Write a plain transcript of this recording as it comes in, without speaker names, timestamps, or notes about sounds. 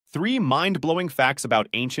3 mind-blowing facts about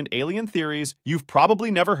ancient alien theories you've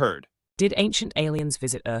probably never heard. Did ancient aliens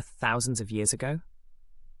visit Earth thousands of years ago?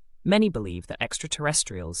 Many believe that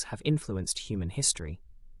extraterrestrials have influenced human history.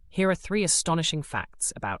 Here are 3 astonishing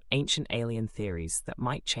facts about ancient alien theories that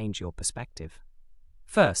might change your perspective.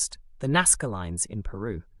 First, the Nazca lines in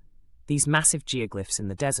Peru. These massive geoglyphs in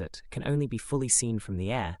the desert can only be fully seen from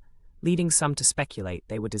the air, leading some to speculate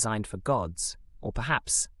they were designed for gods, or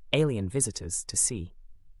perhaps alien visitors, to see.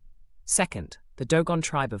 Second, the Dogon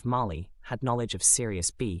tribe of Mali had knowledge of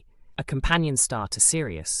Sirius B, a companion star to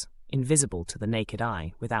Sirius, invisible to the naked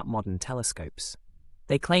eye without modern telescopes.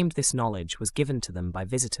 They claimed this knowledge was given to them by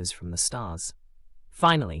visitors from the stars.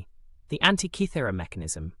 Finally, the Antikythera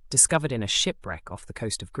mechanism, discovered in a shipwreck off the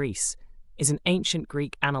coast of Greece, is an ancient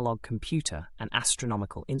Greek analog computer and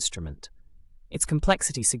astronomical instrument. Its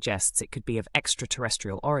complexity suggests it could be of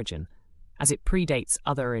extraterrestrial origin, as it predates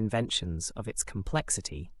other inventions of its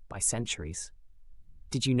complexity by centuries.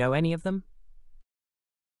 Did you know any of them?